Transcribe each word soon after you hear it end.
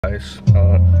Guys,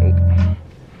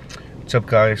 what's up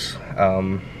guys?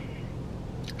 I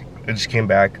just came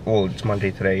back. Well, it's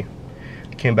Monday today.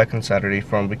 I came back on Saturday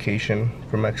from vacation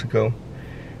from Mexico.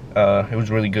 It was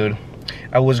really good.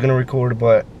 I was gonna record,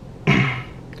 but I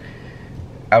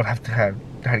would have to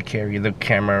carry the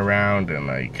camera around, and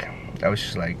like I was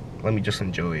just like, let me just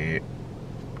enjoy it.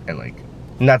 And like,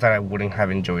 not that I wouldn't have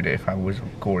enjoyed it if I was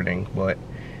recording, but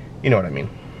you know what I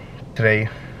mean. Today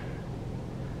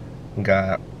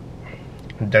got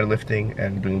deadlifting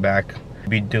and doing back.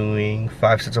 Be doing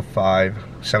 5 sets of 5,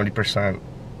 70%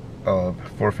 of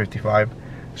 455,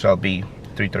 so I'll be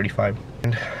 335.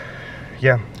 And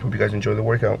yeah, hope you guys enjoy the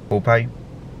workout. Hope I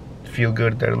feel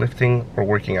good deadlifting or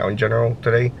working out in general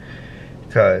today,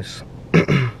 because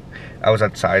I was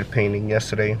outside painting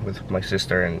yesterday with my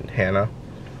sister and Hannah,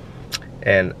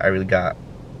 and I really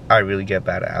get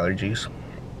bad allergies.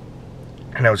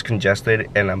 And I was congested,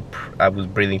 and I was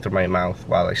breathing through my mouth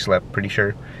while I slept, pretty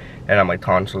sure, and my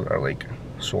tonsils are like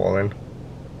swollen,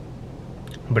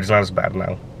 but it's not as bad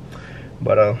now.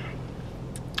 But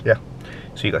yeah,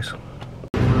 see you guys.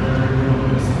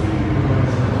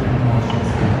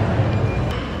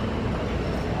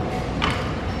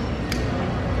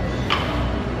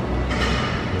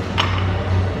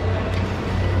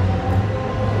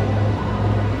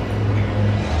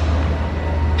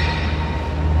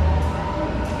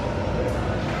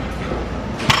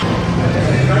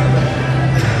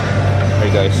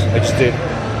 Guys, I just did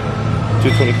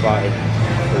 225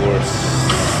 or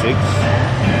 6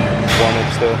 warm-up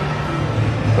still,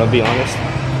 but I'll be honest,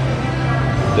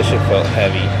 this shit felt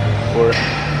heavy or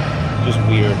just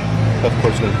weird. Of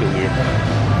course it's gonna feel weird,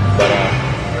 but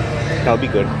that'll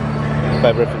be good. If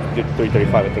I ever did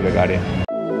 335, I think I got it.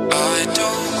 I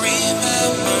don't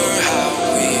remember how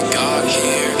we got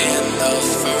here in the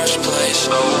first place.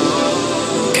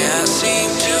 Can't seem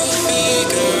to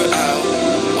figure out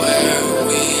where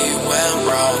we went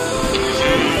wrong.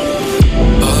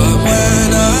 But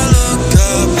when I look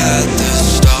up at the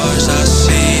stars, I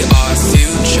see our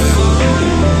future.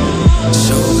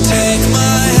 So take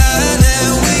my hand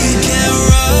and we can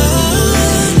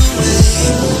run away.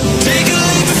 Take a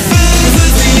leap of faith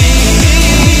with me.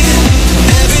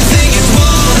 Everything you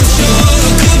want, sure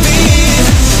could be.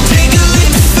 Take a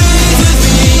leap of faith with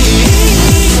me.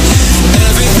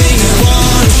 Everything you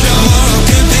want, sure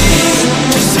could be.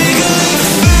 Just take a leap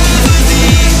of faith with me.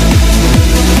 Just take a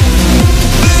leap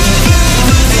of faith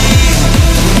with me. Everything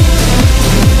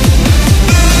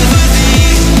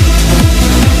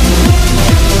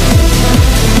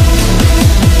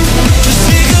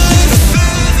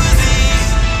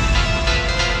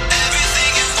you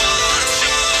want, sure.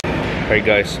 Alright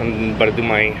guys, I'm about to do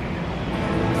my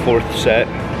 4th set.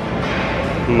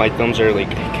 My thumbs are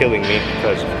like killing me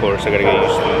because of course I gotta get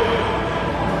used to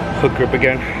hook grip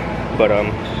again. But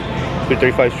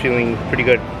 335 is feeling pretty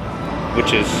good,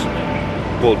 which is,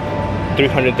 well,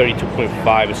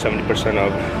 332.5 is 70%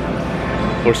 of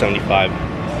 475.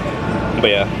 But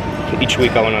yeah, each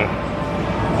week I wanna,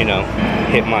 you know,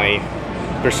 hit my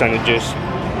percentages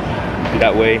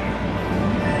that way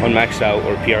on max out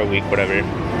or PR week, whatever.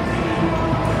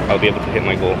 I'll be able to hit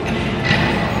my goal.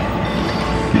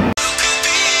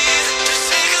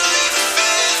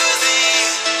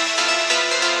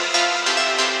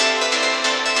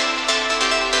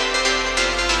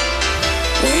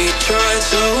 We tried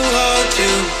so hard to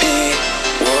be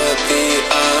what the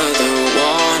other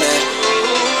wanted.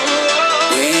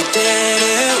 We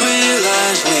didn't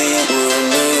realize we were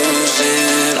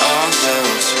losing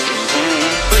ourselves.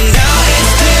 But now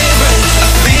it's different.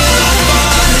 I feel our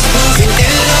bodies moving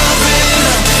in a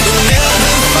rhythm. We'll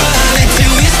never find it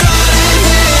till we start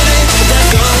admitting that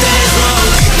something's wrong.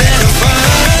 Then I'll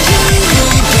find you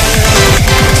down.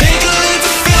 Take a leap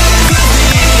of faith with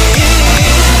me.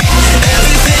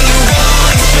 Everything you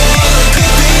want, sure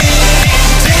could be.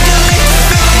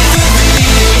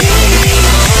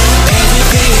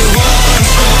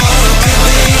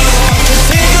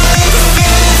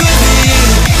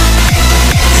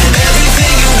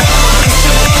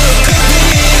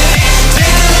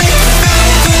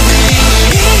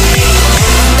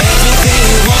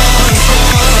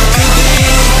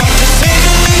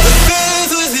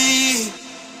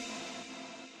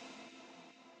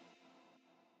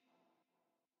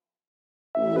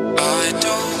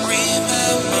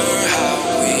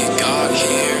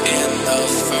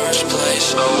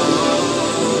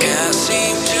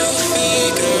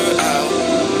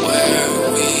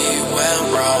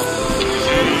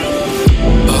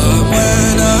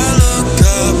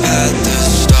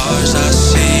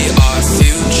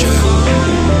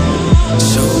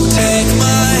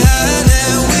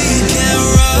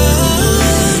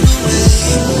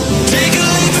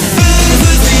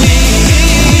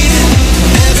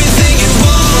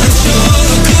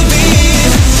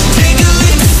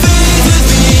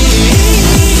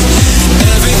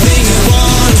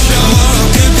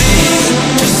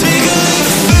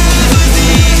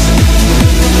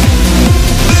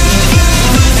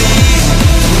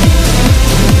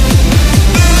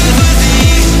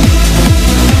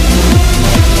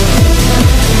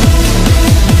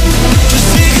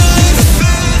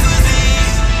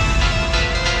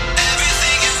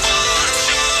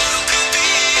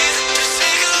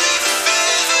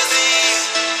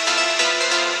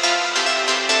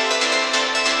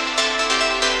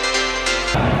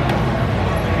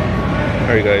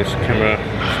 Sorry guys, camera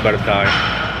is about to die.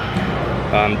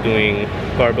 I'm doing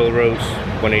barbell rows,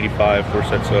 185, 4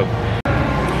 sets of.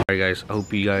 Alright guys, I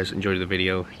hope you guys enjoyed the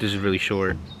video. This is really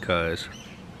short because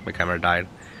my camera died.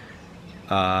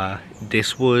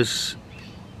 This was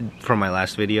from my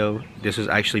last video. This was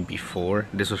actually before.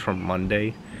 This was from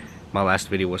Monday. My last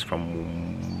video was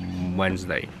from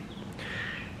Wednesday.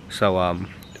 So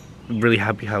really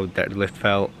happy how deadlift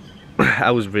felt. I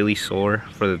was really sore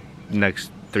for the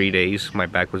next 3 days. My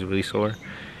back was really sore,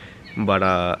 but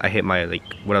I hit my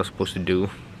what I was supposed to do,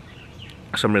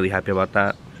 so I'm really happy about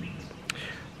that.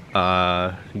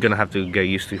 Gonna have to get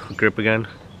used to grip again,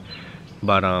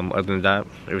 but other than that,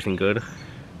 everything good.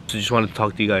 So just wanted to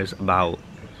talk to you guys about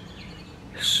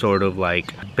sort of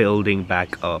like building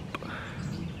back up,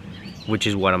 which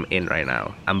is what I'm in right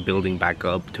now. I'm building back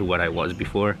up to what I was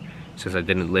before, since I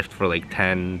didn't lift for like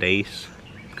 10 days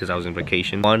because I was on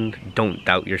vacation. One, don't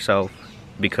doubt yourself,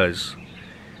 because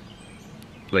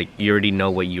like you already know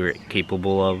what you're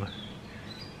capable of,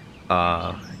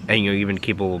 and you're even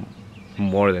capable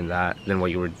more than that, than what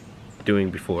you were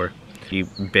doing before.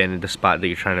 You've been in the spot that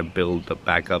you're trying to build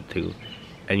back up to,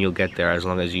 and you'll get there as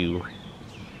long as you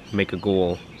make a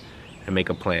goal and make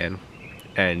a plan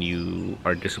and you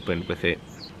are disciplined with it.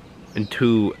 And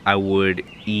two, I would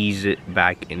ease it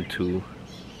back into,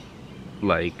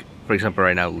 like, for example,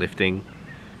 right now lifting,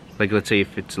 like let's say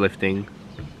if it's lifting,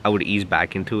 I would ease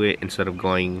back into it instead of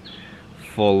going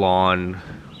full on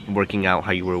working out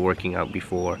how you were working out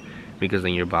before, because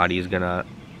then your body is you're gonna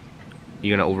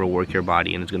overwork your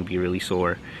body and it's gonna be really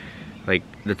sore. Like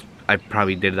I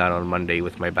probably did that on Monday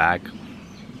with my back,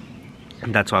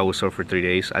 and that's why I was sore for 3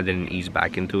 days. I didn't ease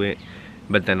back into it,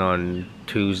 but then on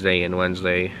Tuesday and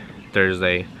Wednesday,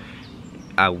 Thursday,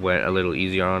 I went a little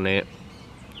easier on it,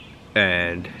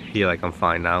 and yeah, like I'm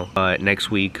fine now. Next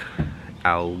week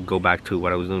I'll go back to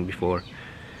what I was doing before,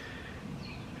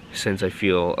 since I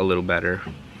feel a little better.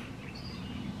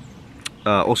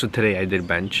 Also today I did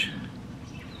bench.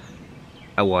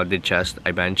 I did chest,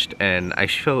 I benched, and I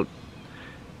felt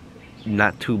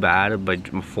not too bad,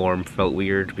 but my form felt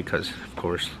weird because of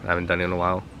course I haven't done it in a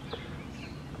while.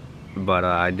 But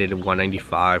I did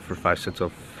 195 for 5 sets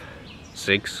of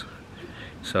 6,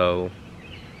 so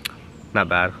not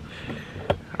bad.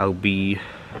 I'll be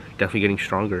definitely getting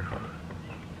stronger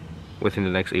within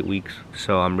the next 8 weeks,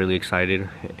 so I'm really excited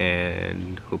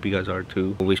and hope you guys are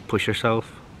too. Always push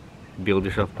yourself, build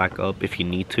yourself back up if you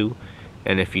need to,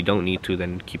 and if you don't need to,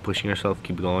 then keep pushing yourself,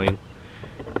 keep going,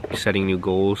 setting new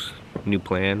goals, new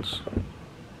plans,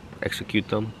 execute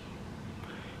them.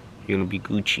 You're gonna be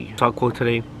Gucci. Talk quote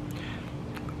today: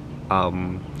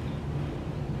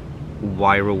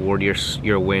 why reward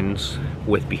your wins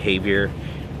with behavior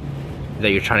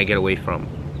that you're trying to get away from?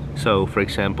 So for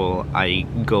example, I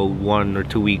go 1 or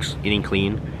 2 weeks eating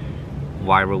clean.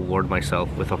 Why reward myself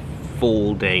with a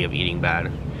full day of eating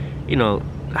bad? You know,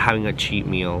 having a cheat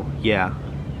meal, yeah,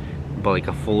 but like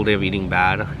a full day of eating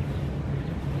bad,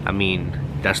 I mean,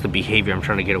 that's the behavior I'm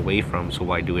trying to get away from, so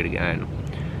why do it again?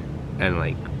 And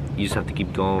like, you just have to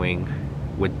keep going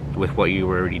with what you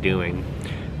were already doing.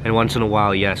 And once in a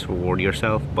while, yes, reward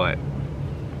yourself, but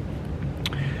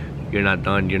you're not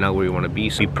done. You're not where you want to be.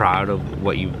 So be proud of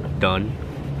what you've done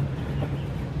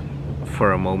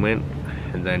for a moment,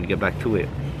 and then get back to it.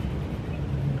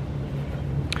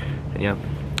 And yeah,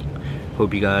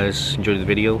 hope you guys enjoyed the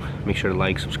video. Make sure to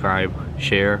like, subscribe,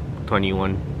 share to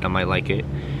anyone that might like it.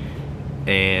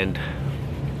 And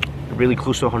really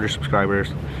close to 100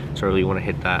 subscribers, so I really want to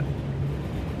hit that,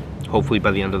 hopefully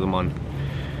by the end of the month.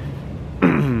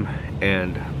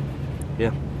 And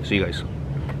yeah, see you guys.